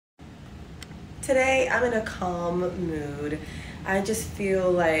Today I'm in a calm mood. I just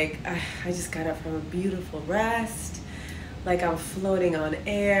feel like I just got up from a beautiful rest, like I'm floating on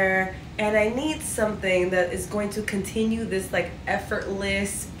air, and I need something that is going to continue this like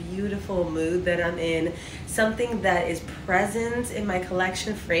effortless, beautiful mood that I'm in. Something that is present in my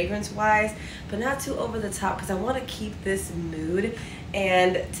collection fragrance wise, but not too over the top because I want to keep this mood.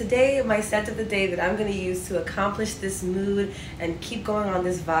 And today, my scent of the day that I'm going to use to accomplish this mood and keep going on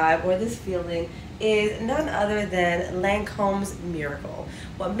this vibe or this feeling is none other than Lancome's Miracle.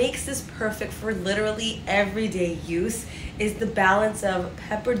 What makes this perfect for literally everyday use is the balance of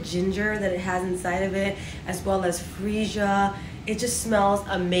pepper ginger that it has inside of it, as well as freesia. It just smells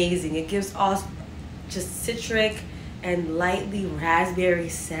amazing. It gives off just citric and lightly raspberry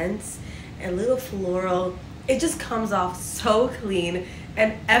scents and little floral. It just comes off so clean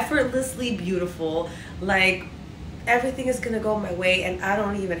and effortlessly beautiful. Like everything is gonna go my way and I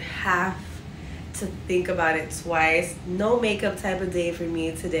don't even have to think about it twice. No makeup type of day for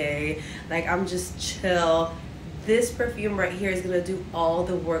me today. Like I'm just chill. This perfume right here is gonna do all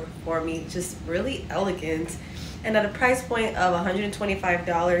the work for me. Just really elegant. And at a price point of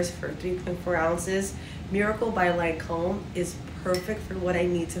 $125 for 3.4 ounces, Miracle by Lancome is perfect for what I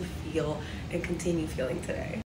need to feel and continue feeling today.